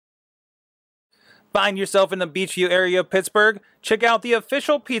Find yourself in the Beachview area of Pittsburgh? Check out the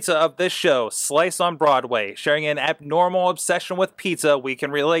official pizza of this show, Slice on Broadway, sharing an abnormal obsession with pizza we can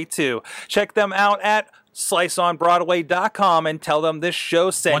relate to. Check them out at sliceonbroadway.com and tell them this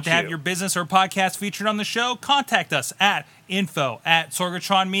show sent you. Want to have your business or podcast featured on the show? Contact us at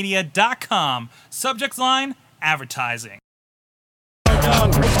info@sorgatronmedia.com. Subject line, advertising.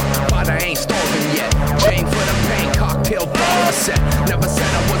 Hungry, but I ain't starving yet. Chain for the pain, cocktail bar set. Never said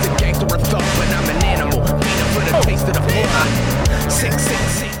I was a gangster or thug, but I'm an animal. Feeding for the taste of the fly. Sick.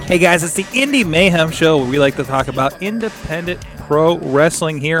 Hey guys, it's the Indy Mayhem Show where we like to talk about independent pro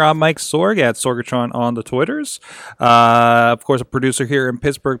wrestling here. I'm Mike Sorg at Sorgatron on the Twitters. Of course, a producer here in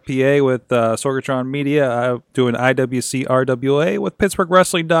Pittsburgh, PA with Sorgatron Media, doing IWC RWA with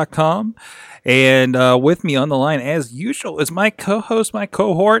PittsburghWrestling.com. And with me on the line, as usual, is my co-host, my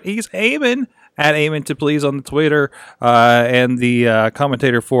cohort. He's Eamon, at Eamon to Please on the Twitter, and the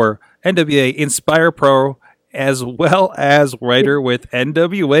commentator for NWA Inspire Pro, as well as writer with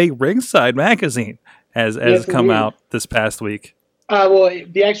NWA Ringside Magazine, has come out this past week. Well,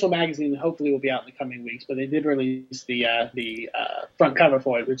 the actual magazine hopefully will be out in the coming weeks, but they did release the front cover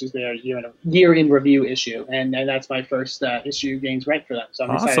for it, which is their year in review issue, and that's my first issue gains rent for them, so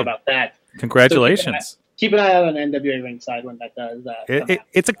I'm excited about that. Congratulations! So keep an eye out on NWA Ringside when that does.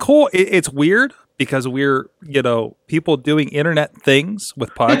 It's weird because we're people doing internet things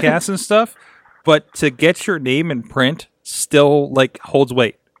with podcasts and stuff, but to get your name in print still holds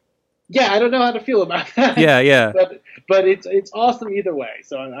weight. Yeah, I don't know how to feel about that. Yeah. But it's awesome either way,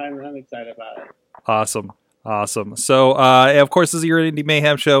 so I'm excited about it. Awesome. So, of course, this is your Indie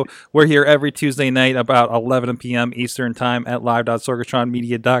Mayhem Show. We're here every Tuesday night about 11 p.m. Eastern Time at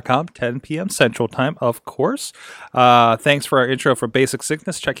live.sorgatronmedia.com, 10 p.m. Central Time, of course. Thanks for our intro for Basic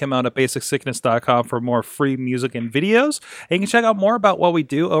Sickness. Check him out at basicsickness.com for more free music and videos. And you can check out more about what we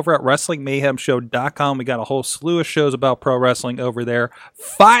do over at WrestlingMayhemShow.com. We got a whole slew of shows about pro wrestling over there,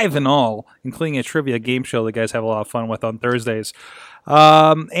 5 in all, including a trivia game show that guys have a lot of fun with on Thursdays.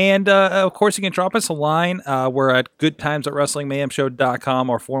 Of course, you can drop us a line. We're at goodtimes@wrestlingmayhemshow.com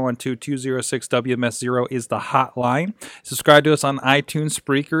or 412-206-WMS0 is the hotline. Subscribe to us on iTunes,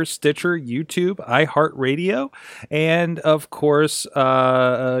 Spreaker, Stitcher, YouTube, iHeartRadio. And, of course,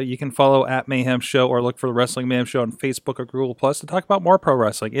 you can follow at Mayhem Show or look for the Wrestling Mayhem Show on Facebook or Google Plus to talk about more pro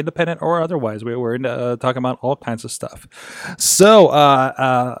wrestling, independent or otherwise. We're into talking about all kinds of stuff. So,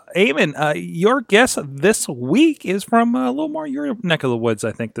 Eamon, your guest this week is from a little more your neck of the woods,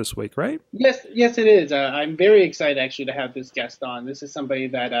 I think, this week, right? Yes, it is. I'm very excited actually to have this guest on. This is somebody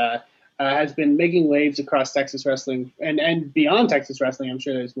that has been making waves across Texas wrestling and beyond Texas wrestling. I'm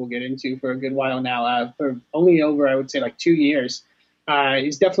sure as we'll get into for a good while now. For only over, I would say, 2 years.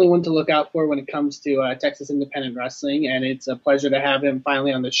 He's definitely one to look out for when it comes to Texas independent wrestling, and it's a pleasure to have him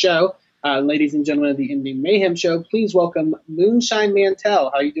finally on the show. Ladies and gentlemen of the Indy Mayhem Show, please welcome Moonshine Mantell.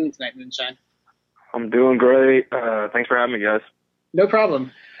 How are you doing tonight, Moonshine? I'm doing great. Thanks for having me, guys. No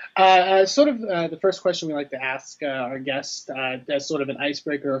problem. The first question we like to ask our guest, as sort of an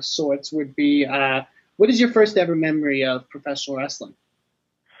icebreaker of sorts, would be, what is your first ever memory of professional wrestling?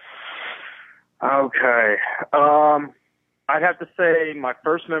 Okay. I'd have to say my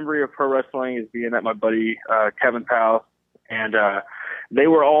first memory of pro wrestling is being at my buddy Kevin's house, and they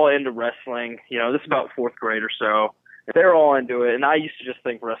were all into wrestling. This is about 4th grade or so. They were all into it, and I used to just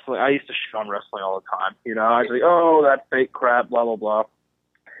think wrestling. I used to shit on wrestling all the time. I'd be like, oh, that fake crap, blah, blah, blah.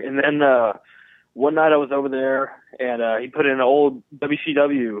 And then one night I was over there, and he put in an old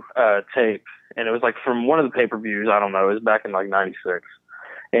WCW tape, and it was from one of the pay-per-views. I don't know. It was back in 96.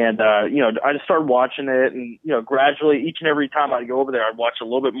 And, I just started watching it, and, gradually, each and every time I'd go over there, I'd watch a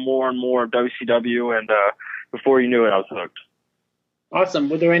little bit more and more of WCW, and before you knew it, I was hooked. Awesome.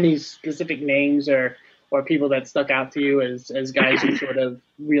 Were there any specific names or people that stuck out to you as guys you sort of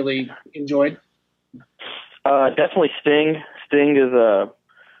really enjoyed? Definitely Sting. Sting is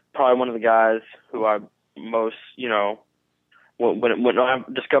probably one of the guys who I most, when I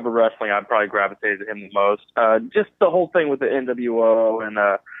discovered wrestling, I probably gravitated to him the most. Just the whole thing with the NWO and,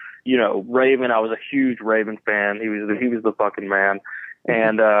 Raven. I was a huge Raven fan. He was the fucking man.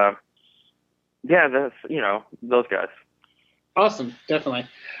 And, that's, those guys. Awesome. Definitely.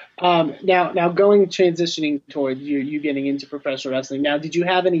 Now transitioning towards you getting into professional wrestling. Now, did you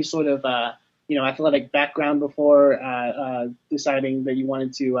have any sort of, athletic background before deciding that you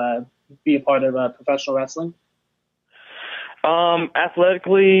wanted to be a part of professional wrestling?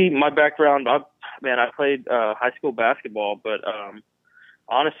 Athletically, my background, I played high school basketball, but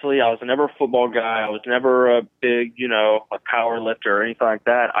honestly, I was never a football guy. I was never a big, a power lifter or anything like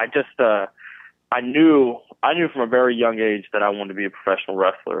that. I just, I knew from a very young age that I wanted to be a professional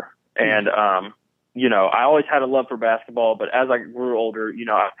wrestler. And I always had a love for basketball, but as I grew older,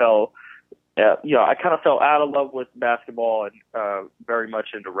 I kind of fell out of love with basketball and very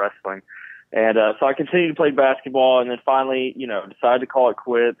much into wrestling. And so I continued to play basketball, and then finally, decided to call it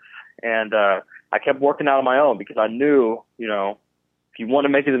quits. And I kept working out on my own because I knew, if you want to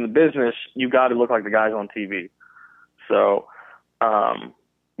make it in the business, you got to look like the guys on TV. So,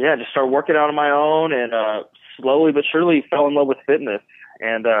 just started working out on my own, and slowly but surely fell in love with fitness,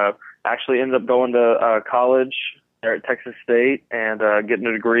 and actually ended up going to college there at Texas State and getting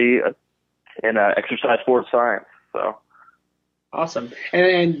a degree in exercise sports science. So. Awesome.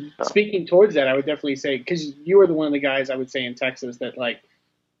 And speaking towards that, I would definitely say, because you were one of the guys I would say in Texas that, like,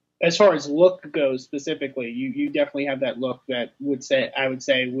 as far as look goes specifically, you definitely have that look that I would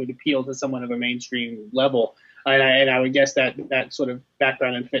say would appeal to someone of a mainstream level. And I would guess that sort of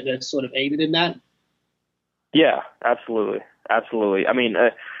background in fitness sort of aided in that. Yeah, absolutely. Absolutely. I mean,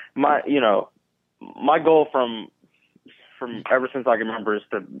 my goal from ever since I can remember is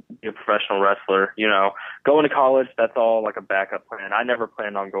to be a professional wrestler. Going to college, that's all like a backup plan. I never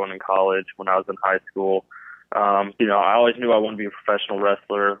planned on going to college when I was in high school. I always knew I wanted to be a professional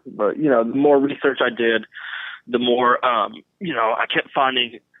wrestler, but, the more research I did, the more, I kept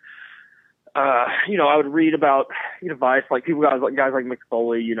finding, I would read about advice, like guys like Mick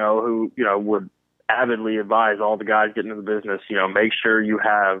Foley, who, would avidly advise all the guys getting into the business, make sure you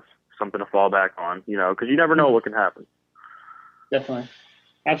have something to fall back on, because you never know what can happen. Definitely.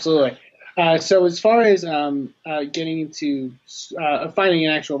 Absolutely. So as far as getting into finding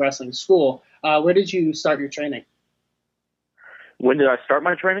an actual wrestling school, where did you start your training? When did I start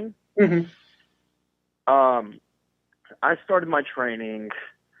my training? Mm-hmm. I started my training,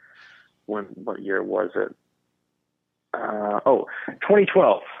 what year was it?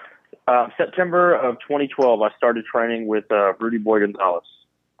 2012. September of 2012, I started training with Rudy Boy Gonzalez.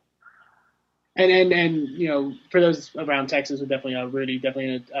 And for those around Texas, Rudy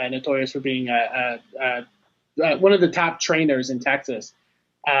definitely notorious for being one of the top trainers in Texas.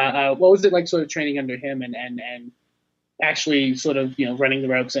 What was it like sort of training under him and actually sort of running the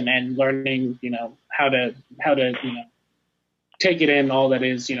ropes and learning how to take it in, all that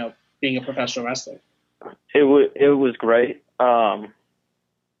is being a professional wrestler? It was great.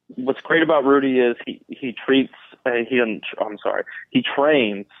 What's great about Rudy is he trains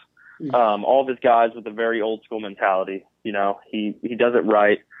all of his guys with a very old school mentality. He does it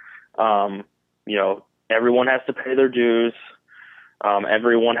right. Everyone has to pay their dues.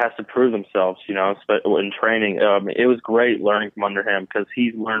 Everyone has to prove themselves, in training. It was great learning from under him because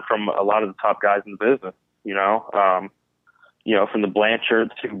he's learned from a lot of the top guys in the business, from the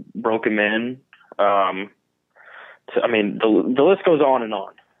Blanchards who broke him in, the list goes on and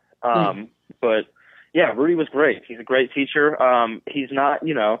on. But yeah, Rudy was great. He's a great teacher. He's not,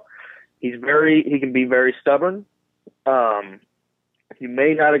 he can be very stubborn. You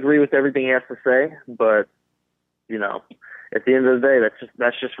may not agree with everything he has to say, but, at the end of the day,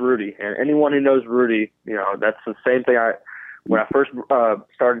 that's just Rudy. And anyone who knows Rudy, that's the same thing when I first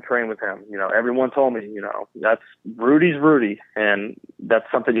started training with him, everyone told me, that's Rudy's Rudy. And that's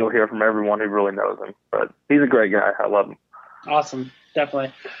something you'll hear from everyone who really knows him. But he's a great guy. I love him. Awesome.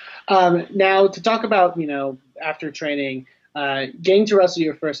 Definitely. Now to talk about, after training, getting to wrestle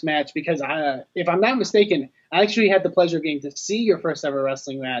your first match, because if I'm not mistaken, I actually had the pleasure of getting to see your first ever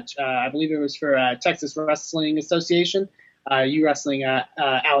wrestling match. I believe it was for Texas Wrestling Association. You wrestling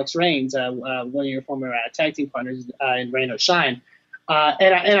Alex Reigns, one of your former tag team partners in Rain or Shine.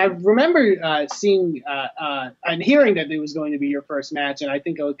 And I remember seeing and hearing that it was going to be your first match. And I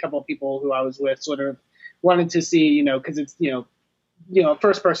think a couple of people who I was with sort of wanted to see, because it's,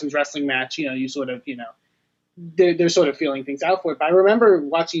 first person's wrestling match, you sort of, they're sort of feeling things out for it. But I remember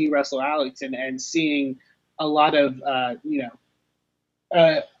watching you wrestle Alex and seeing a lot of,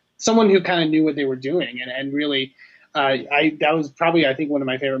 someone who kind of knew what they were doing and really, that was probably, I think, one of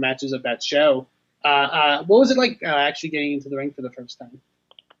my favorite matches of that show. What was it like actually getting into the ring for the first time?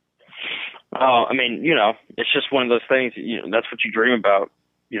 Oh, it's just one of those things, that's what you dream about,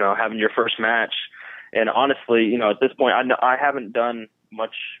 having your first match. And honestly, at this point, I haven't done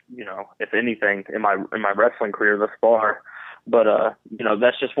much, if anything, in my wrestling career thus far. But,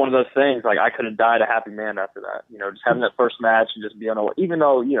 that's just one of those things. Like, I could have died a happy man after that. Just having that first match and just being even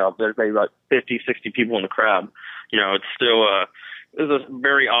though, there's maybe like 50, 60 people in the crowd, it's still it was a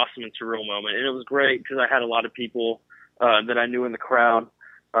very awesome and surreal moment. And it was great because I had a lot of people that I knew in the crowd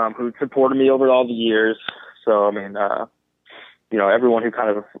who supported me over all the years. So, everyone who kind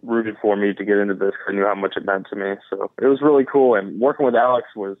of rooted for me to get into this, I knew how much it meant to me. So it was really cool. And working with Alex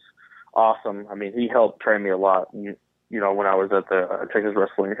was awesome. He helped train me a lot, when I was at the Texas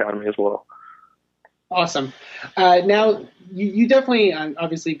Wrestling Academy as well. Awesome. Now, you definitely,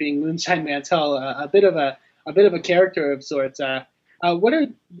 obviously being Moonshine Mantell, a bit of a character of sorts. What are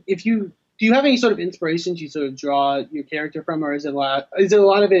if you do you have any sort of inspirations you sort of draw your character from, or is it a lot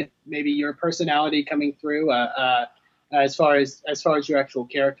of it maybe your personality coming through as far as your actual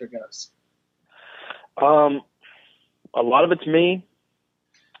character goes? A lot of it's me.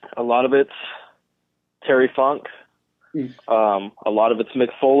 A lot of it's Terry Funk. A lot of it's Mick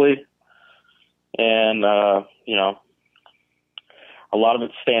Foley. And, a lot of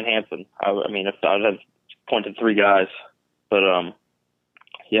it's Stan Hansen. I mean, if I had pointed three guys, but,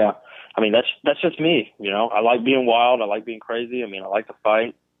 yeah, I mean, that's just me, I like being wild. I like being crazy. I mean, I like to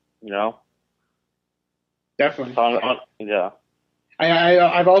fight, Definitely. Yeah.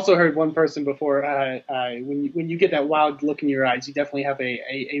 I've also heard one person before, when you get that wild look in your eyes, you definitely have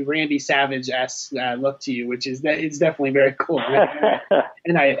a Randy Savage-esque look to you, which is it's definitely very cool.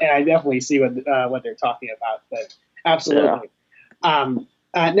 and I definitely see what they're talking about. But absolutely. Yeah.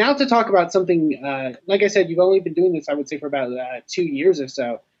 Now to talk about something, like I said, you've only been doing this, I would say, for about 2 years or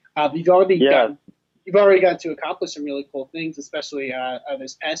so. You've already got to accomplish some really cool things, especially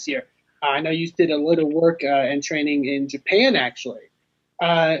this past year. I know you did a little work and training in Japan, actually.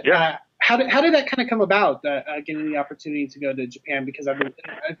 How did that kind of come about, getting the opportunity to go to Japan? Because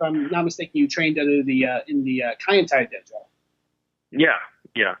if I'm not mistaken, you trained in the Kaientai Dojo. Yeah.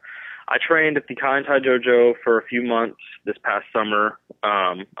 I trained at the Kaientai Dojo for a few months this past summer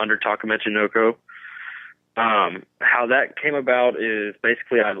under Taka Michinoku. How that came about is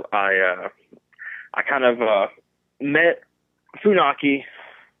basically I kind of met Funaki.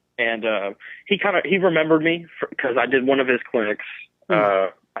 And he remembered me because I did one of his clinics. I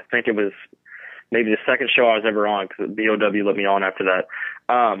think it was maybe the second show I was ever on because BOW let me on after that.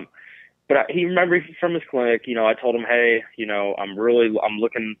 But he remembered me from his clinic. I told him, hey, I'm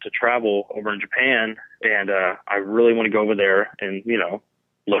looking to travel over in Japan, and I really want to go over there and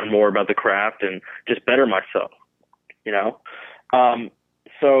learn more about the craft and just better myself.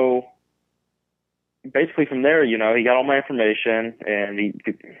 So. Basically from there, he got all my information, and he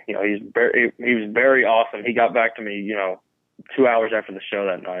was very awesome. He got back to me, 2 hours after the show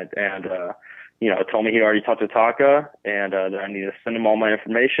that night, and told me he already talked to Taka, and that I needed to send him all my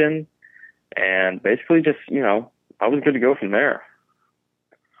information, and basically just I was good to go from there.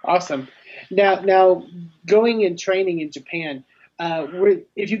 Awesome. Now going and training in Japan,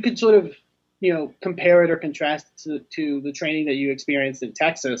 if you could sort of compare it or contrast to the training that you experienced in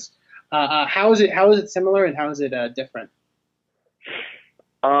Texas. How is it similar, and how is it different?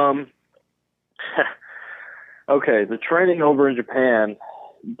 Okay, the training over in Japan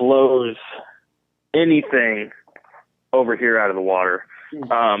blows anything over here out of the water.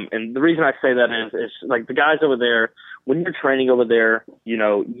 And the reason I say that is like the guys over there, when you're training over there, you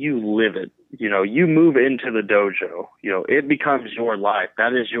live it. You move into the dojo. It becomes your life.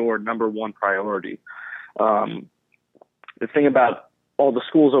 That is your number one priority. The thing about all the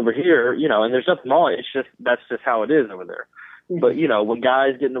schools over here, and there's nothing wrong. It's just, that's just how it is over there. But, when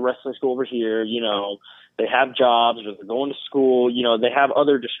guys get into wrestling school over here, they have jobs or they're going to school, they have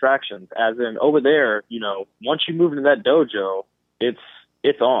other distractions. As in over there, once you move into that dojo, it's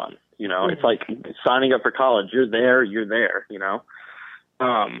on, it's like signing up for college. You're there.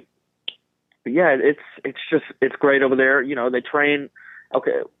 But yeah, it's great over there. They train.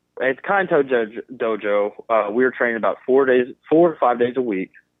 Okay. At Kaientai Dojo, we were training about 4 or 5 days a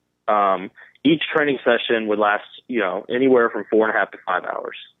week. Each training session would last, anywhere from 4.5 to 5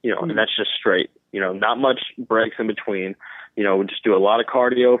 hours, and that's just straight, not much breaks in between. We just do a lot of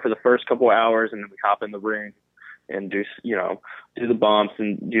cardio for the first couple of hours, and then we hop in the ring and do the bumps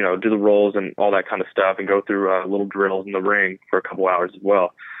and, do the rolls and all that kind of stuff, and go through little drills in the ring for a couple hours as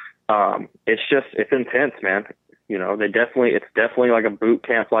well. It's intense, man. It's definitely like a boot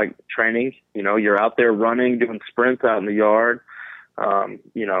camp like training. You're out there running, doing sprints out in the yard.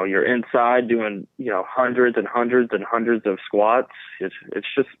 You're inside doing, hundreds and hundreds and hundreds of squats.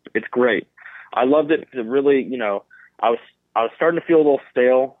 It's great. I loved it. It really, I was starting to feel a little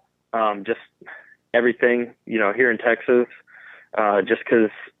stale. Just everything, here in Texas, just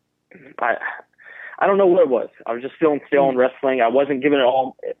cause I don't know what it was. I was just feeling stale in wrestling. I wasn't giving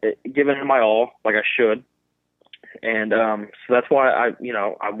it my all like I should. And so that's why I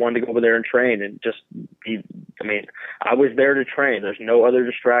wanted to go over there and train and just I was there to train. There's no other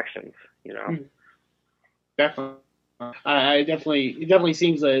distractions, Definitely. It definitely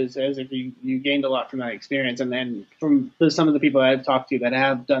seems as if you gained a lot from that experience. And then from some of the people that I've talked to that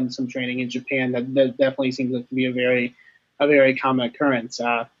have done some training in Japan, that definitely seems like to be a very common occurrence.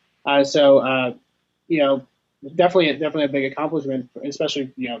 So definitely a big accomplishment,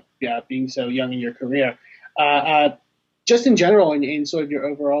 especially being so young in your career. Just in general, in sort of your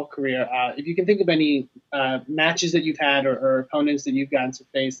overall career, if you can think of any matches that you've had or opponents that you've gotten to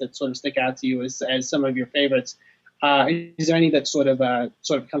face that sort of stick out to you as some of your favorites, is there any that sort of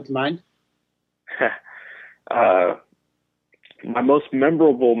come to mind? My most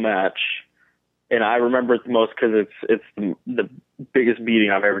memorable match, and I remember it the most because it's the biggest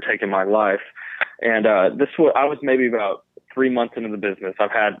beating I've ever taken in my life. And I was maybe about 3 months into the business.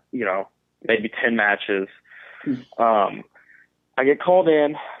 I've had maybe 10 matches. I get called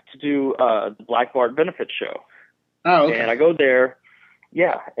in to do the Black Bart benefit show. Oh, okay. And I go there,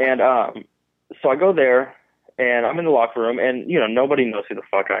 and so I go there, and I'm in the locker room, and nobody knows who the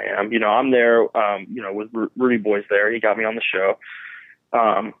fuck I am. I'm there, with Rudy Boy's there. He got me on the show.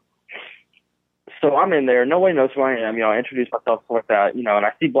 So I'm in there. Nobody knows who I am. I introduce myself like that. And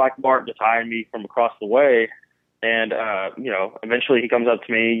I see Black Bart just eyeing me from across the way, and eventually he comes up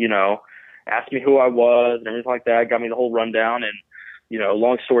to me, asked me who I was and everything like that. Got me the whole rundown, and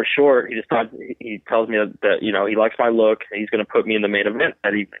long story short, he tells me that he likes my look, and he's going to put me in the main event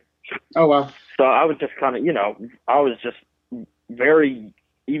that evening. Oh wow! So I was just kind of, I was just very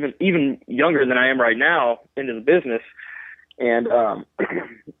even younger than I am right now into the business, and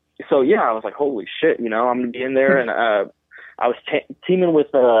so I was like, holy shit, I'm going to be in there, and I was teaming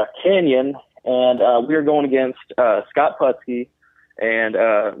with Canyon, and we were going against Scott Putski and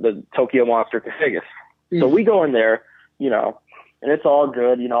the Tokyo Monster Kahigas. So we go in there, and it's all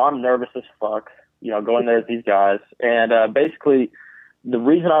good. I'm nervous as fuck, going there with these guys. And basically, the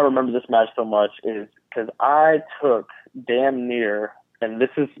reason I remember this match so much is because I took damn near, and this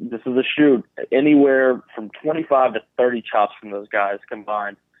is a shoot, anywhere from 25 to 30 chops from those guys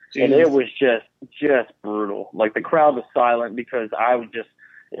combined. Jeez. And it was just brutal. Like, the crowd was silent because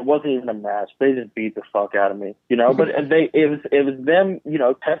it wasn't even a match. They just beat the fuck out of me, but it was them,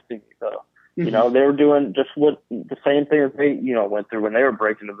 testing me though. They were doing just the same thing as they, went through when they were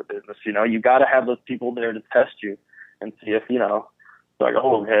breaking into the business. You got to have those people there to test you and see if, like,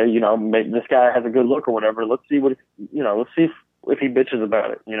 oh, okay, maybe this guy has a good look or whatever. Let's see let's see if he bitches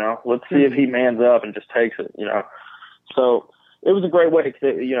about it, let's see if he mans up and just takes it, So it was a great way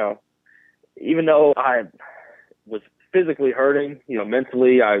to, even though I was physically hurting,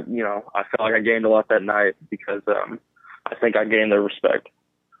 mentally, I felt like I gained a lot that night because I think I gained their respect.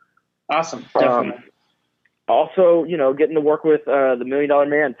 Awesome. Definitely. Also, getting to work with the $1 Million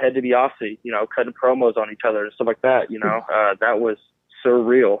Man, Ted DiBiase, cutting promos on each other and stuff like that, that was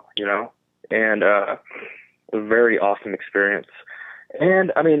surreal, and a very awesome experience.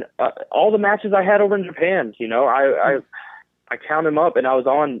 And, I mean, all the matches I had over in Japan, I count them up, and I was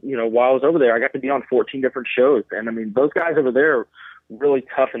on, while I was over there, I got to be on 14 different shows. And, I mean, those guys over there really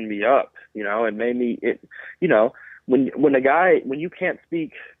toughened me up, and made me, when you can't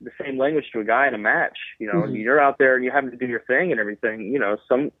speak the same language to a guy in a match, and you're out there and you're having to do your thing and everything,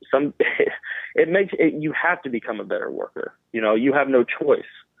 it makes it, you have to become a better worker. You have no choice.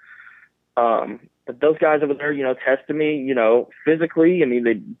 But those guys over there, tested me, physically. I mean,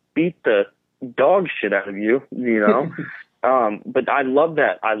 they beat the dog shit out of you, but I love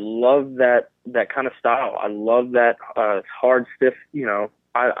that. I love that kind of style. I love that hard, stiff, I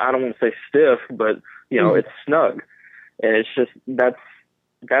don't want to say stiff, but, it's snug. And it's just, that's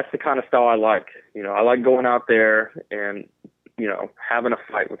the kind of style I like. I like going out there and, having a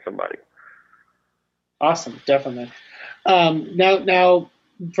fight with somebody. Awesome. Definitely. Now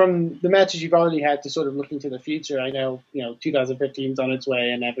from the matches you've already had to sort of look into the future, I know, 2015 is on its way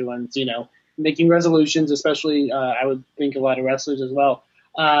and everyone's, making resolutions, especially, I would think a lot of wrestlers as well.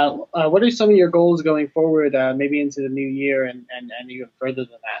 What are some of your goals going forward, maybe into the new year and even further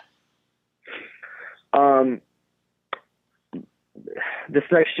than that? This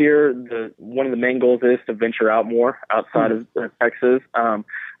next year, one of the main goals is to venture out more outside of Texas. I'm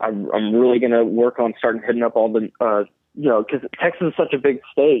really going to work on starting hitting up all the, because Texas is such a big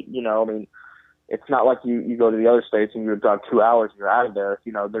state, I mean, it's not like you go to the other states and you drive 2 hours and you're out of there.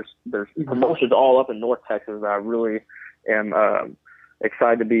 There's promotions all up in North Texas that I really am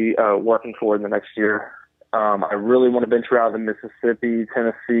excited to be working for in the next year. I really want to venture out to Mississippi,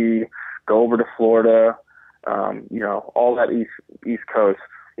 Tennessee, go over to Florida, all that East Coast.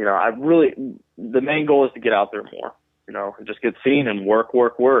 The main goal is to get out there more, and just get seen and work,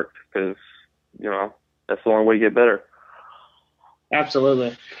 because, that's the only way to get better.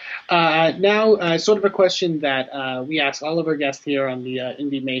 Absolutely. Now, sort of a question that we ask all of our guests here on the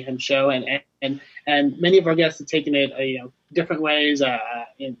Indy Mayhem show, and many of our guests have taken it different ways,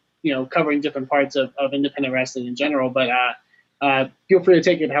 in covering different parts of independent wrestling in general. But Feel free to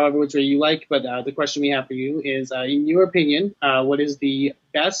take it however which way you like, but the question we have for you is, in your opinion, what is the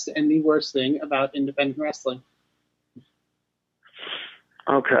best and the worst thing about independent wrestling?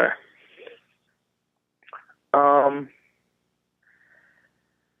 Okay. The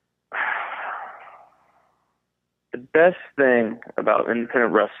best thing about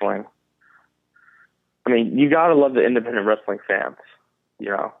independent wrestling, I mean, you gotta love the independent wrestling fans, you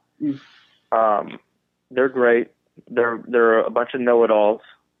know. They're great. They're a bunch of know-it-alls,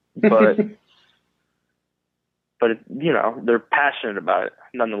 but you know, they're passionate about it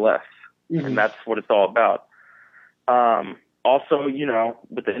nonetheless, and that's what it's all about. Also, you know,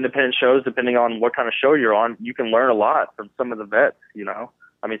 with the independent shows, depending on what kind of show you're on, you can learn a lot from some of the vets, you know.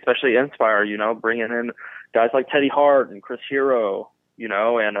 I mean, especially Inspire, you know, bringing in guys like Teddy Hart and Chris Hero, you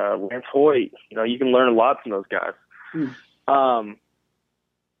know, and Lance Hoyt. You know, you can learn a lot from those guys.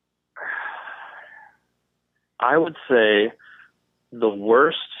 I would say the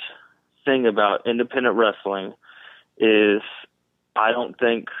worst thing about independent wrestling is I don't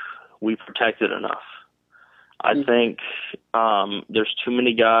think we protect it enough. I think there's too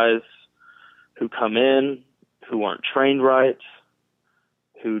many guys who come in who aren't trained right,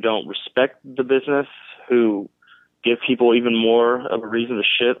 who don't respect the business, who give people even more of a reason to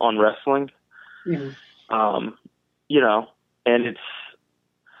shit on wrestling. You know, and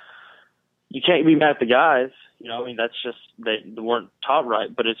you can't be mad at the guys. You know, I mean, that's just, they weren't taught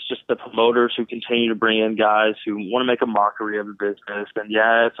right, but it's just the promoters who continue to bring in guys who want to make a mockery of the business. And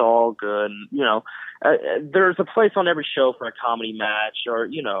yeah, it's all good. And, you know, there's a place on every show for a comedy match, or,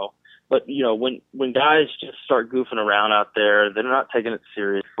 you know, but, you know, when guys just start goofing around out there, they're not taking it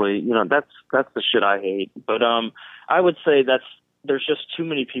seriously. You know, that's the shit I hate. But I would say there's just too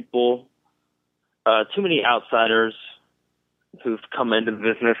many people, too many outsiders who've come into the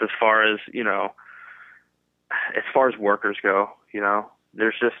business as far as, you know, as far as workers go. You know,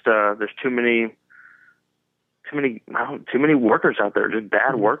 there's just there's too many workers out there, just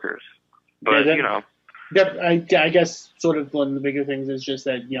bad workers. But you know, I guess sort of one of the bigger things is just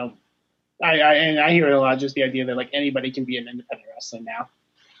that, you know, I hear it a lot, just the idea that like anybody can be an independent wrestler now.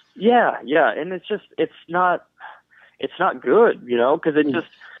 Yeah, and it's not good, you know, because it just,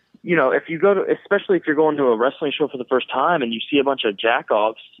 you know, if you go to, especially if you're going to a wrestling show for the first time and you see a bunch of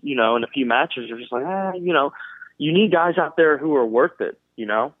jack-offs, you know, in a few matches, you're just like, you know, you need guys out there who are worth it, you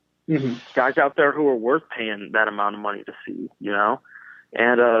know, guys out there who are worth paying that amount of money to see, you know,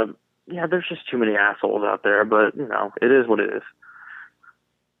 and yeah, there's just too many assholes out there, but you know, it is what it is.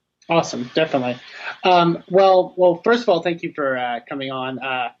 Awesome, definitely. Well, first of all, thank you for coming on.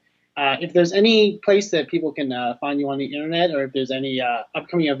 If there's any place that people can find you on the internet, or if there's any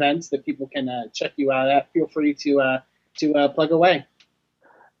upcoming events that people can check you out at, feel free to plug away.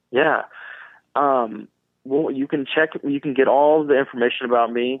 Yeah. Well, you can get all the information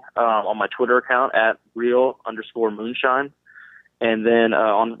about me on my Twitter account at @real_moonshine. And then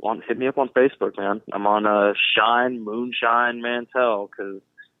hit me up on Facebook, man. I'm on Moonshine Mantell, because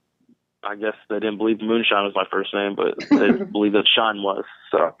I guess they didn't believe Moonshine was my first name, but they believe that Shine was.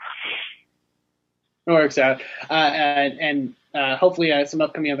 So it works out. And hopefully some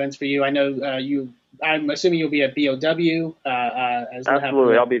upcoming events for you. I know I'm assuming you'll be at BOW.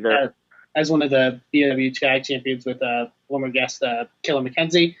 Absolutely, I'll be there. As one of the BOW tag champions with former guest Killer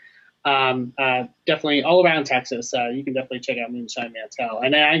McKenzie. Definitely all around Texas. You can definitely check out Moonshine Mantell.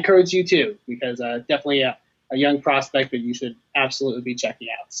 And I encourage you to, because definitely a young prospect that you should absolutely be checking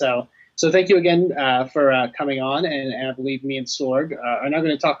out. So thank you again for coming on, and I believe me and Sorg are now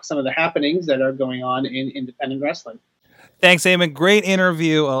going to talk some of the happenings that are going on in independent wrestling. Thanks, Eamon. Great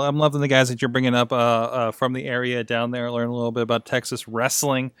interview. I'm loving the guys that you're bringing up from the area down there. Learn a little bit about Texas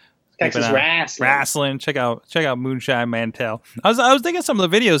wrestling. Texas wrestling. Check out Moonshine Mantell. I was thinking some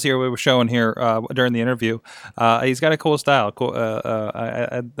of the videos here we were showing here during the interview. He's got a cool style. Cool.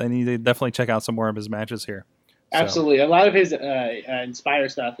 I need to definitely check out some more of his matches here. Absolutely, a lot of his Inspire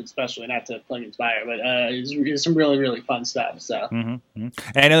stuff, especially, not to plug Inspire, but is some really, really fun stuff. So, And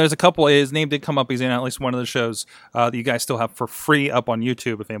I know there's a couple. His name did come up. He's in at least one of the shows that you guys still have for free up on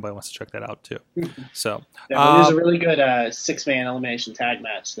YouTube if anybody wants to check that out too. So, there's a really good 6-man elimination tag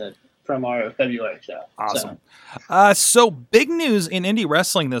match from our February show. Awesome. So big news in indie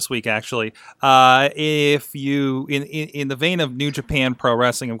wrestling this week, actually. If you, in the vein of New Japan Pro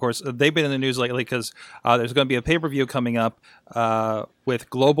Wrestling, of course, they've been in the news lately because there's going to be a pay-per-view coming up with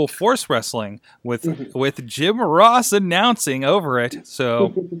Global Force Wrestling with Jim Ross announcing over it.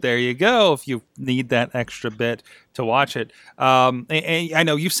 So there you go. If you need that extra bit to watch it, and I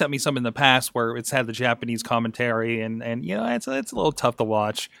know you've sent me some in the past where it's had the Japanese commentary, and it's a little tough to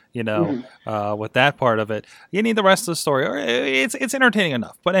watch. With that part of it, you need the rest of the story. It's entertaining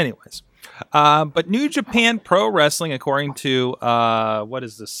enough. But anyways, but New Japan Pro Wrestling, according to what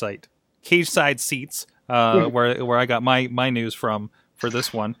is this site? Cage Side Seats, where I got my news from for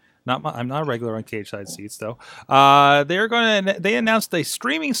this one. I'm not a regular on Cage Side Seats though. They announced a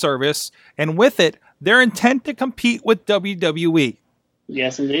streaming service, and with it, their intent to compete with WWE.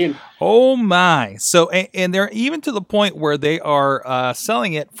 Yes, indeed. Oh my! So and they're even to the point where they are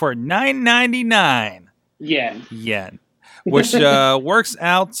selling it for $9.99 yen. Which works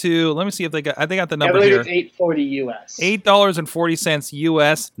out to, let me see if they got the number here. I believe it's $8.40 US. $8.40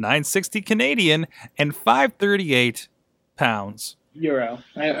 US, $9.60 Canadian, and £5.38. Euro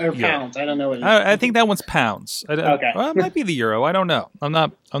or pounds. I don't know what it is. I think that one's pounds. Okay. Well, it might be the euro. I don't know. I'm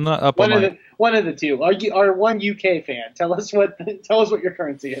not up on mine. One of the two. Are one UK fan. Tell us what your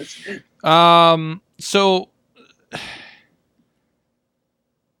currency is.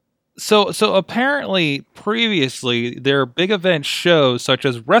 So apparently previously their big event shows such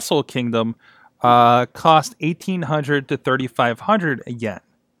as Wrestle Kingdom cost 1,800 to 3,500 yen.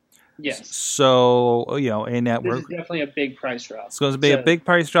 Yes. So in that this is definitely a big price drop. It's going to be a big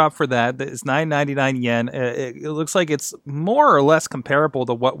price drop for that. It's 9.99 yen. It looks like it's more or less comparable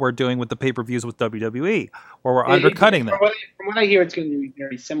to what we're doing with the pay-per-views with WWE, where we're undercutting them. From what I hear, it's going to be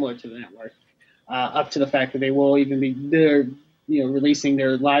very similar to the network. Up to the fact that they will even be releasing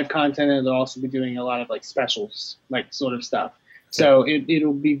their live content, and they'll also be doing a lot of like specials, like sort of stuff. So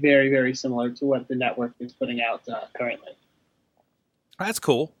it'll be very, very similar to what the network is putting out currently. That's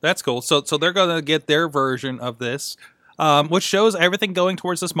cool. So they're going to get their version of this, which shows everything going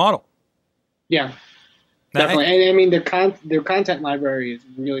towards this model. Yeah, definitely. And I mean, their content library is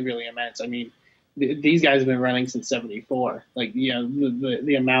really, really immense. I mean, these guys have been running since '74. Like,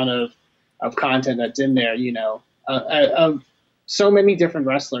 the amount of content that's in there, of so many different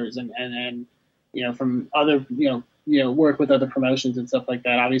wrestlers and from other, work with other promotions and stuff like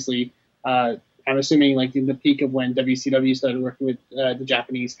that. Obviously, I'm assuming like in the peak of when WCW started working with the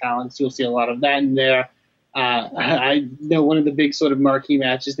Japanese talents, you'll see a lot of that in there. I know one of the big sort of marquee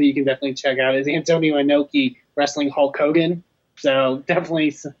matches that you can definitely check out is Antonio Inoki wrestling Hulk Hogan. So definitely,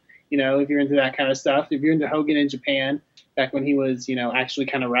 if you're into that kind of stuff, if you're into Hogan in Japan, back when he was, actually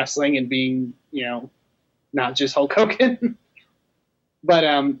kind of wrestling and being, not just Hulk Hogan. But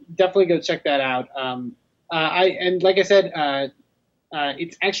definitely go check that out. Like I said,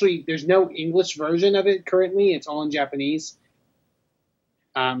 it's actually, there's no English version of it currently. It's all in Japanese.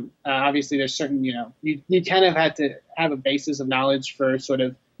 Obviously, there's certain, you kind of had to have a basis of knowledge for sort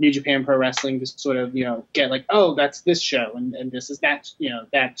of New Japan Pro Wrestling to sort of, get like, oh, that's this show and this is that,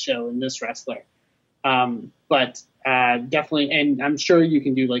 that show and this wrestler. But definitely, and I'm sure you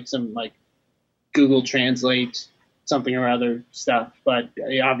can do like some like Google Translate something or other stuff, but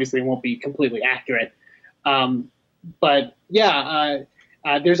obviously it won't be completely accurate. But yeah,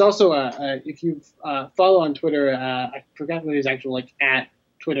 there's also if you follow on Twitter, I forgot what his actual @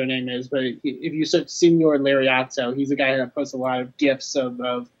 Twitter name is, but if you search Signor Lariatto, he's a guy that posts a lot of GIFs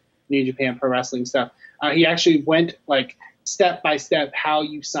of New Japan Pro Wrestling stuff. He actually went step by step how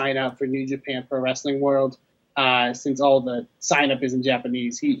you sign up for New Japan Pro Wrestling World. Since all the sign up is in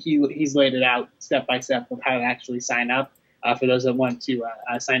Japanese, he's laid it out step by step of how to actually sign up for those that want to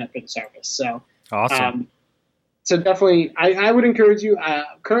sign up for the service. So awesome. So definitely, I would encourage you.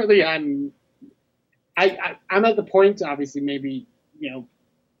 Currently, I'm at the point, obviously, maybe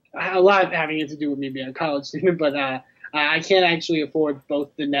a lot having it to do with me being a college student, but I can't actually afford both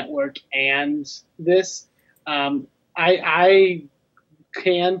the network and this. I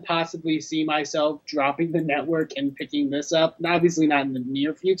can possibly see myself dropping the network and picking this up. Obviously, not in the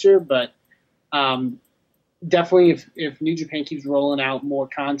near future, but definitely if New Japan keeps rolling out more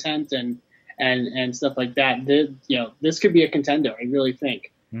content and stuff like that, this could be a contender. I really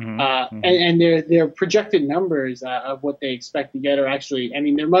think. And their projected numbers of what they expect to get are actually, I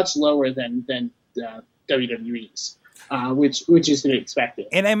mean, they're much lower than WWE's, which is to be expected.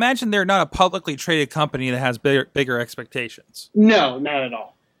 And I imagine they're not a publicly traded company that has bigger expectations. No, not at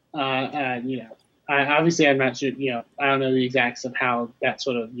all. Obviously I'm not sure. I don't know the exacts of how that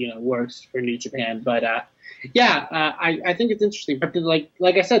sort of works for New Japan, but I think it's interesting. But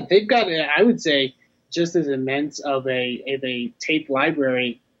like I said, they've got, I would say, just as immense of a tape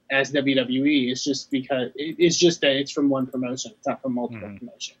library as WWE. It's just because that it's from one promotion. It's not from multiple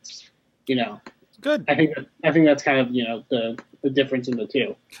promotions. Good. I think that's kind of the difference in the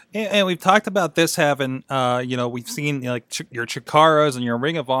two. And we've talked about this having, we've seen your Chikaras and your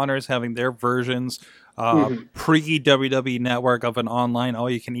Ring of Honors having their versions, pre-WWE Network of an online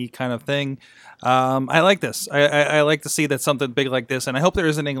all-you-can-eat kind of thing. I like this. I like to see that something big like this, and I hope there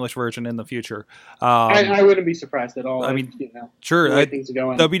is an English version in the future. I wouldn't be surprised at all. I mean, sure, the way things are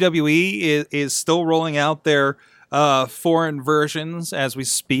going. WWE is still rolling out their foreign versions as we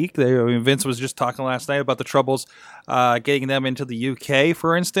speak. Vince was just talking last night about the troubles getting them into the UK,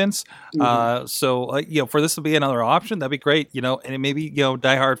 for instance. So for this to be another option, that'd be great. And maybe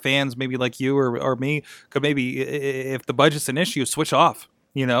diehard fans, maybe like you or me, could maybe, if the budget's an issue, switch off.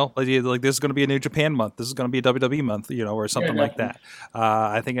 Like this is going to be a New Japan month. This is going to be a WWE month. Or something like that.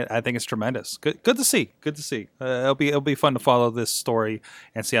 I think it's tremendous. Good to see. Good to see. It'll be fun to follow this story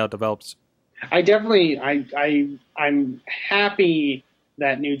and see how it develops. I'm happy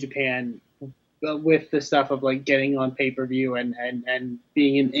that New Japan, with the stuff of like getting on pay-per-view and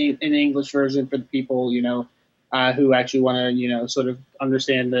being an English version for the people, who actually want to, sort of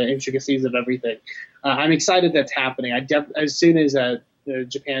understand the intricacies of everything. I'm excited that's happening. As soon as the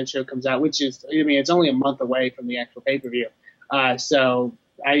Japan show comes out, which is, it's only a month away from the actual pay-per-view. So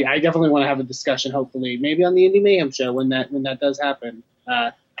I definitely want to have a discussion, hopefully, maybe on the Indy Mayhem show when that does happen.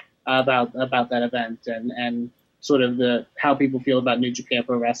 About that event and sort of how people feel about New Japan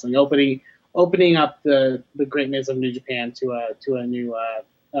Pro Wrestling, opening up the greatness of New Japan to a new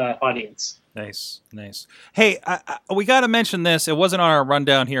audience. Nice. Hey, we got to mention this. It wasn't on our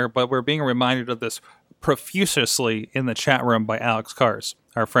rundown here, but we're being reminded of this profusely in the chat room by Alex Cars,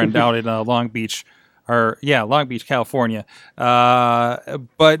 our friend out in Long Beach, California. But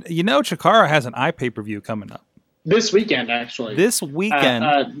Chikara has an iPay-per-view coming up. This weekend, actually. This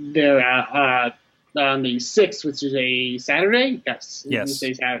weekend. They're on the 6th, which is a Saturday. Yes.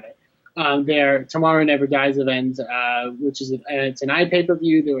 Say Saturday. Their Tomorrow Never Dies event, which is it's an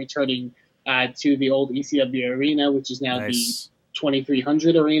iPay-per-view. They're returning to the old ECW arena, which is now the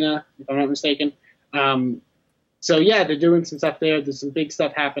 2300 arena, if I'm not mistaken. So they're doing some stuff there. There's some big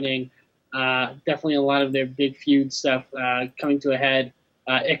stuff happening. Definitely a lot of their big feud stuff coming to a head.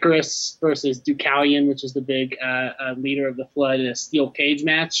 Icarus versus Deucalion, which is the big leader of the Flood, in a steel cage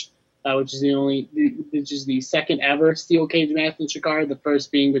match, which is the second ever steel cage match in Chikara. The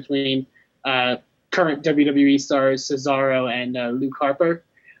first being between current WWE stars Cesaro and Luke Harper.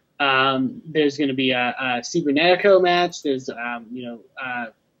 There's going to be a Cibernetico match. There's a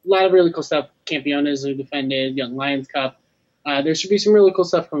lot of really cool stuff. Campeones are defended. Young Lions Cup. There should be some really cool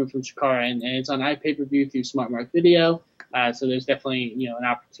stuff coming from Chikara, and it's on iPay-per-view through Smart Mark Video. So there's definitely an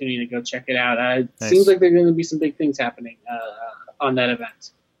opportunity to go check it out. Nice. Seems like there's going to be some big things happening on that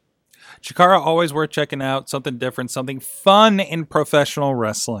event. Chikara, always worth checking out. Something different, something fun in professional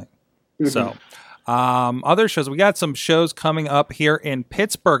wrestling. So other shows, we got some shows coming up here in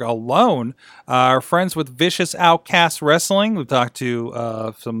Pittsburgh alone. Our friends with Vicious Outcast Wrestling, we've talked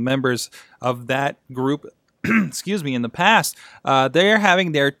to some members of that group in the past. They're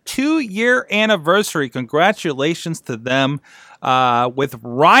having their 2-year anniversary. Congratulations to them. With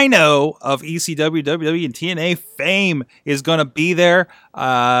Rhino of ECW, WWE, and TNA fame is going to be there.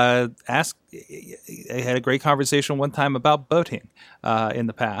 I had a great conversation one time about boating in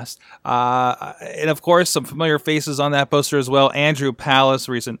the past. And of course, some familiar faces on that poster as well. Andrew Palace,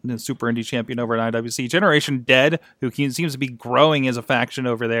 recent Super Indie champion over at IWC. Generation Dead, who seems to be growing as a faction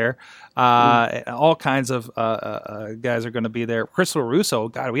over there. All kinds of guys are going to be there. Chris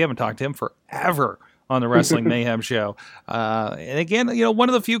LaRusso, God, we haven't talked to him forever on the Wrestling Mayhem show. And again, one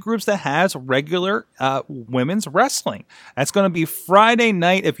of the few groups that has regular women's wrestling. That's going to be Friday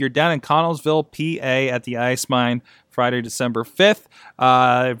night if you're down in Connellsville, PA at the Ice Mine, Friday, December 5th.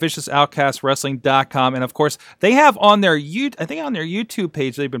 ViciousOutcastWrestling.com. And of course, they have on their YouTube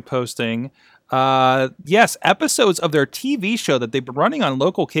page, they've been posting episodes of their TV show that they've been running on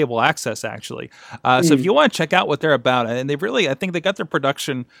local cable access, actually. So if you want to check out what they're about, and I think they got their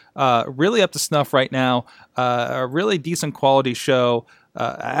production really up to snuff right now. A really decent quality show.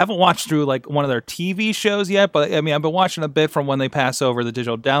 I haven't watched through like one of their TV shows yet, but I've been watching a bit from when they pass over the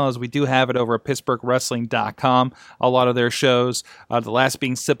digital downloads. We do have it over at PittsburghWrestling.com. A lot of their shows. The last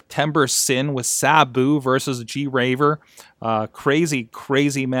being September Sin with Sabu versus G Raver. Crazy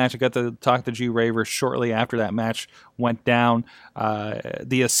match. I got to talk to G Raver shortly after that match went down.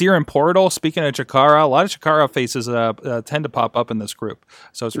 The Assyrian Portal, speaking of Chikara, a lot of Chikara faces tend to pop up in this group.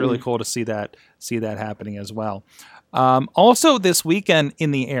 So it's really cool to see that happening as well. Also this weekend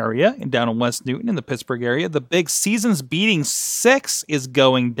in the area, down in West Newton in the Pittsburgh area, the big Seasons Beating 6 is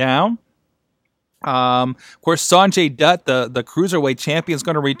going down. Of course, Sanjay Dutt, the cruiserweight champion, is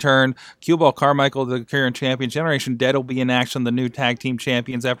going to return. Q-Ball Carmichael, the current champion. Generation Dead will be in action, the new tag team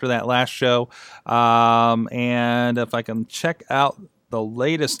champions after that last show. And if I can check out the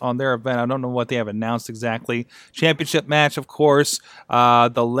latest on their event, I don't know what they have announced exactly. Championship match, of course.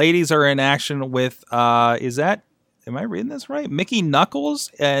 The ladies are in action with, am I reading this right? Mickey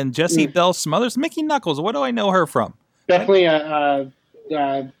Knuckles and Jessie Bell Smothers. Mickey Knuckles, what do I know her from? Definitely a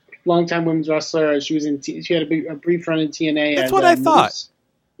longtime women's wrestler. She was in. She had a brief run in TNA. That's what I thought.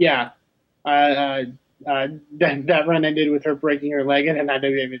 Yeah. That run ended with her breaking her leg in an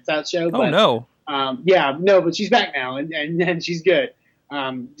IWA South show. But, no. But she's back now, and she's good.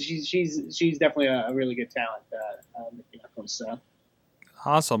 She's definitely a really good talent. So.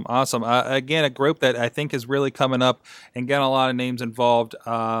 Awesome. Again, a group that I think is really coming up and getting a lot of names involved,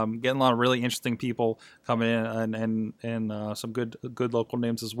 getting a lot of really interesting people coming in and some good local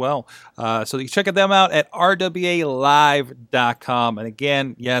names as well. So you can check them out at rwalive.com. And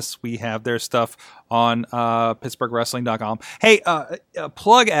again, yes, we have their stuff on pittsburghwrestling.com. Hey,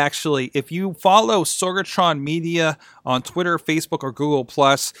 plug actually, if you follow Sorgatron Media on Twitter, Facebook, or Google+,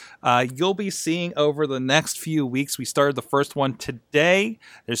 you'll be seeing over the next few weeks, we started the first one today.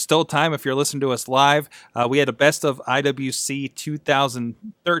 There's still time if you're listening to us live. We had a best of IWC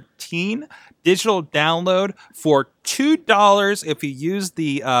 2013 digital download for $2 if you use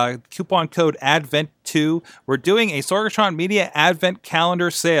the coupon code ADVENT2. We're doing a Sorgatron Media Advent calendar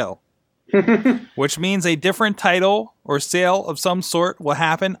sale. Which means a different title or sale of some sort will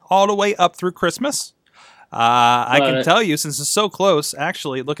happen all the way up through Christmas. I can tell you, since it's so close,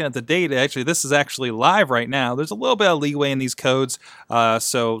 actually, looking at the date, this is actually live right now. There's a little bit of leeway in these codes,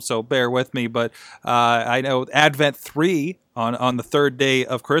 so bear with me. But I know Advent 3 on the third day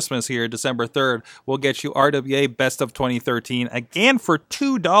of Christmas here, December 3rd, will get you RWA Best of 2013, again for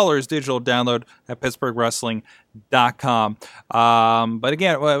 $2 digital download at PittsburghWrestling.com. But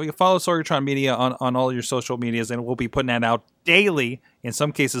again, you can follow Sorgatron Media on all your social medias, and we'll be putting that out daily, in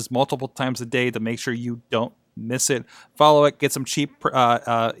some cases multiple times a day, to make sure you don't miss it. Follow it, get some cheap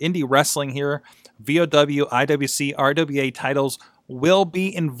indie wrestling here. VOW, IWC, RWA titles will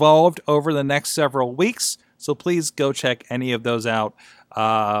be involved over the next several weeks, so please go check any of those out.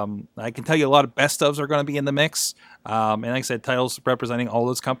 I can tell you a lot of best ofs are going to be in the mix. And like I said, titles representing all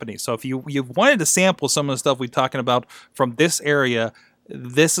those companies. So if you've wanted to sample some of the stuff we're talking about from this area,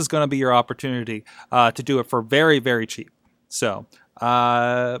 this is going to be your opportunity to do it for very, very cheap. So,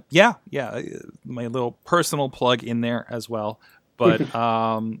 my little personal plug in there as well. But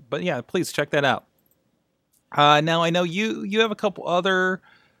yeah, please check that out. Now I know you have a couple other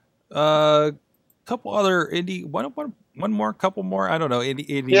indie, couple more. I don't know.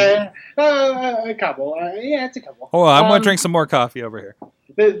 Indie. Yeah, a couple. It's a couple. Oh, I'm gonna drink some more coffee over here.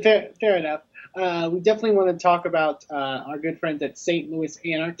 Fair enough. We definitely want to talk about our good friends at St. Louis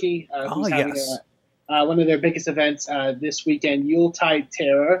Anarchy, who's having one of their biggest events this weekend, Yuletide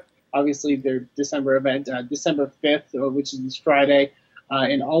Terror. Obviously, their December event, December 5th, which is this Friday,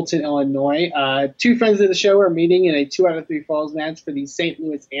 in Alton, Illinois. Two friends of the show are meeting in a 2 out of 3 falls match for the St.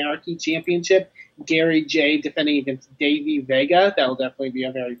 Louis Anarchy Championship. Gary J defending against Davey Vega. That will definitely be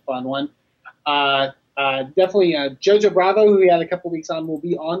a very fun one. Definitely Jojo Bravo, who we had a couple weeks on, will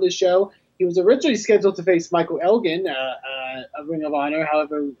be on the show. He was originally scheduled to face Michael Elgin of Ring of Honor.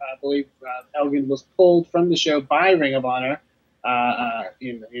 However, I believe Elgin was pulled from the show by Ring of Honor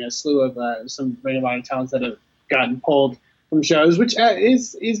in a slew of some Ring of Honor talents that have gotten pulled from shows, which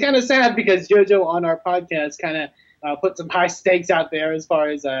is kind of sad because JoJo on our podcast kind of put some high stakes out there as far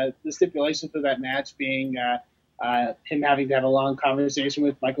as the stipulations for that match being him having to have a long conversation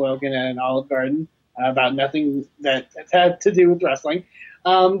with Michael Elgin at an Olive Garden about nothing that had to do with wrestling.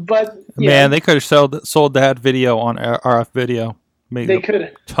 But man, they could have sold that video on RF Video. They could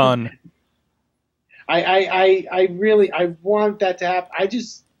have ton. I want that to happen. It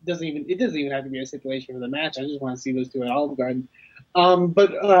doesn't even have to be a stipulation for the match. I just want to see those two at Olive Garden.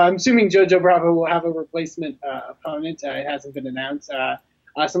 But I'm assuming Jojo Bravo will have a replacement opponent. It hasn't been announced.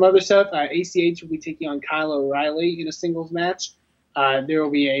 Some other stuff. ACH will be taking on Kyle O'Reilly in a singles match. There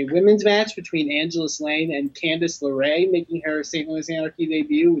will be a women's match between Angelus Lane and Candice LeRae, making her St. Louis Anarchy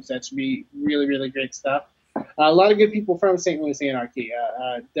debut, which that should be really, really great stuff. A lot of good people from St. Louis Anarchy.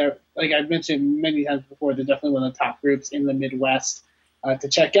 Like I've mentioned many times before, they're definitely one of the top groups in the Midwest to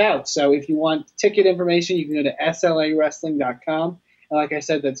check out. So if you want ticket information, you can go to slavwrestling.com. And like I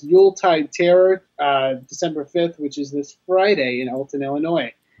said, that's Yuletide Terror, December 5th, which is this Friday in Alton,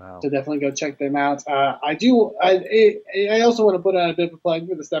 Illinois. Wow. So definitely go check them out. I also want to put out a bit of a plug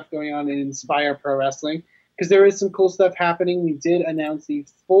for the stuff going on in Inspire Pro Wrestling, because there is some cool stuff happening. We did announce the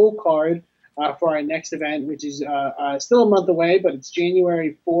full card for our next event, which is still a month away, but it's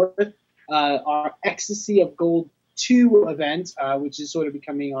January 4th. Our Ecstasy of Gold 2 event, which is sort of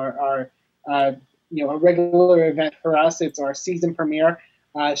becoming our a regular event for us. It's our season premiere.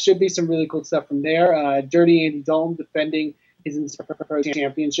 Should be some really cool stuff from there. Dirty Andy Dalton defending his Inspire Pro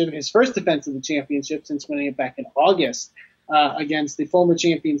Championship, his first defense of the championship since winning it back in August against the former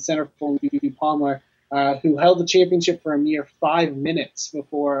champion centerfold Palmer, who held the championship for a mere 5 minutes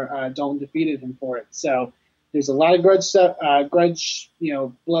before Dalton defeated him for it. So there's a lot of grudge stuff,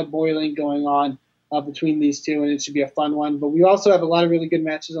 blood boiling going on between these two, and it should be a fun one. But we also have a lot of really good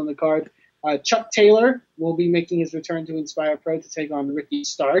matches on the card. Chuck Taylor will be making his return to Inspire Pro to take on Ricky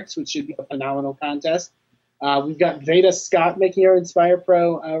Starks, which should be a phenomenal contest. We've got Veda Scott making her Inspire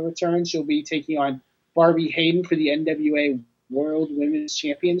Pro return. She'll be taking on Barbie Hayden for the NWA World Women's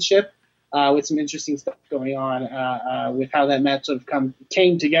Championship, with some interesting stuff going on with how that match sort of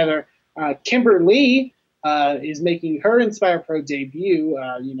came together. Kimber Lee is making her Inspire Pro debut,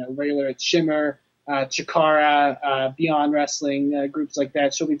 regular at Shimmer, Chikara, Beyond Wrestling, groups like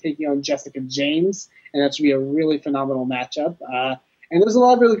that. She'll be taking on Jessica James, and that should be a really phenomenal matchup. And there's a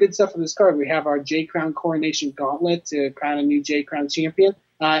lot of really good stuff on this card. We have our J-Crown Coronation Gauntlet to crown a new J-Crown champion.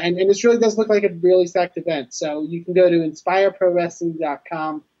 And this really does look like a really stacked event. So you can go to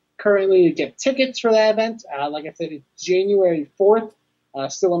InspireProWrestling.com currently to get tickets for that event. Like I said, it's January 4th,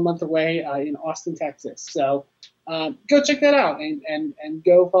 still a month away in Austin, Texas. So go check that out and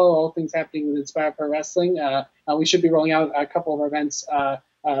go follow all things happening with Inspire Pro Wrestling. We should be rolling out a couple of our events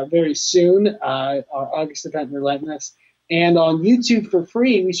very soon. Our August event, Relentless. And on YouTube for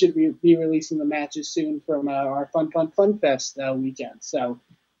free, we should be releasing the matches soon from our Fun Fest weekend. So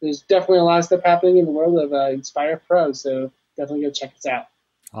there's definitely a lot of stuff happening in the world of Inspire Pro. So definitely go check us out.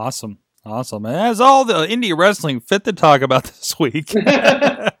 Awesome. And that's all the indie wrestling fit to talk about this week.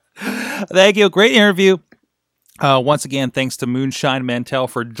 Thank you. Great interview. Once again, thanks to Moonshine Mantell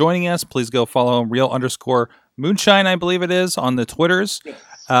for joining us. Please go follow him, real_Moonshine, I believe it is, on the Twitters. Yes.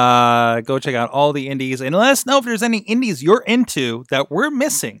 Go check out all the indies and let us know if there's any indies you're into that we're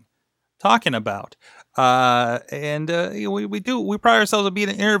missing talking about. We pride ourselves on being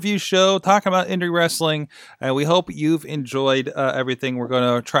an interview show, talking about indie wrestling. We hope you've enjoyed everything. We're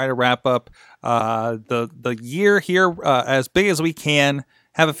going to try to wrap up the year here as big as we can.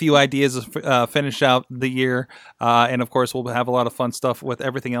 Have a few ideas to finish out the year. And, of course, we'll have a lot of fun stuff with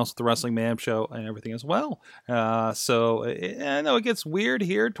everything else with the Wrestling Mayhem show and everything as well. So I know it gets weird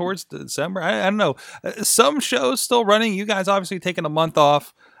here towards December. I don't know. Some shows still running. You guys obviously taking a month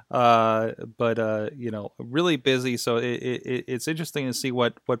off. But really busy. So it's interesting to see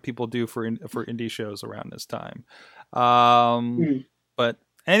what people do for indie shows around this time. But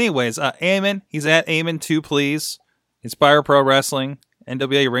anyways, Eamon, he's at Eamon2, please. Inspire Pro Wrestling.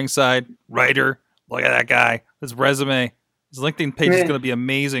 NWA Ringside writer. Look at that guy. His resume. His LinkedIn page is going to be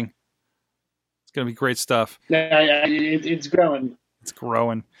amazing. It's going to be great stuff. Yeah, it's growing. It's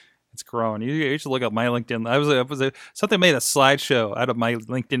growing. You should look up my LinkedIn. Something made a slideshow out of my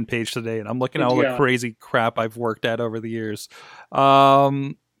LinkedIn page today, and I'm looking at all the crazy crap I've worked at over the years.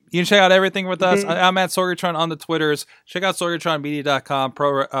 You can check out everything with us. I'm at Sorgatron on the Twitters. Check out SorgatronMedia.com,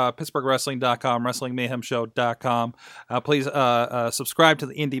 PittsburghWrestling.com, WrestlingMayhemShow.com. Please subscribe to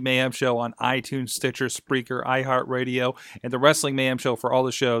the Indie Mayhem Show on iTunes, Stitcher, Spreaker, iHeartRadio, and the Wrestling Mayhem Show for all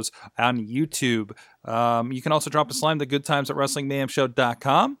the shows on YouTube. You can also drop us a line, the good times at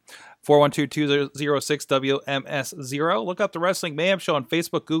WrestlingMayhemShow.com. 412-206-WMS0. Look up the Wrestling Mayhem Show on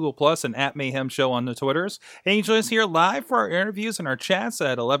Facebook, Google+, and at Mayhem Show on the Twitters. And you join us here live for our interviews and our chats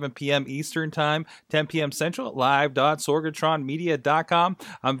at 11 p.m. Eastern Time, 10 p.m. Central at live.sorgatronmedia.com.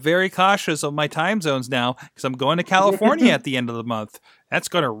 I'm very cautious of my time zones now because I'm going to California at the end of the month. That's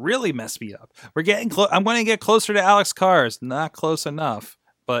going to really mess me up. We're getting I'm going to get closer to Alex Cars. Not close enough,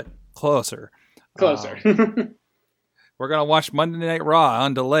 but closer. We're going to watch Monday Night Raw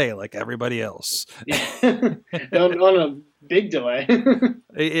on delay like everybody else. Yeah. on a big delay.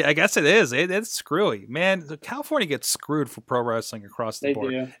 I guess it is. It's screwy. Man, California gets screwed for pro wrestling across the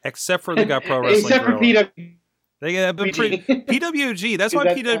board. Do. Except for they got pro wrestling. Except for PWG. PWG. That's why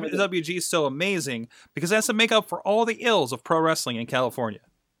PWG is so amazing, because that's to make up for all the ills of pro wrestling in California.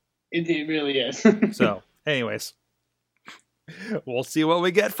 It really is. So, anyways. We'll see what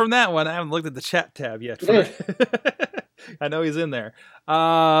we get from that one. I haven't looked at the chat tab yet. I know he's in there.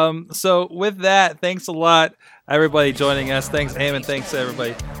 So with that, thanks a lot, everybody joining us. Thanks, Eamon. Thanks,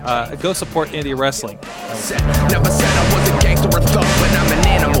 everybody. Go support indie wrestling. Never said I was a gangster or thug, but I'm an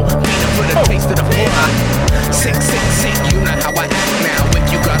animal. Beating for the taste of the floor. Sick, you know how I act now. If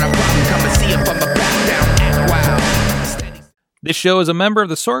you got a problem, come and see if I'm a back down. Act wild. This show is a member of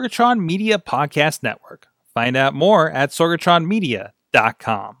the Sorgatron Media Podcast Network. Find out more at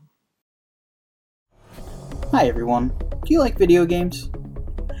sorgatronmedia.com. Hi everyone. Do you like video games?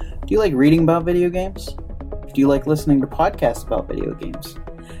 Do you like reading about video games? Do you like listening to podcasts about video games?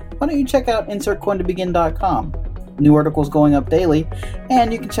 Why don't you check out InsertCoinToBegin.com? New articles going up daily,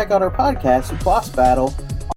 and you can check out our podcast, Boss Battle,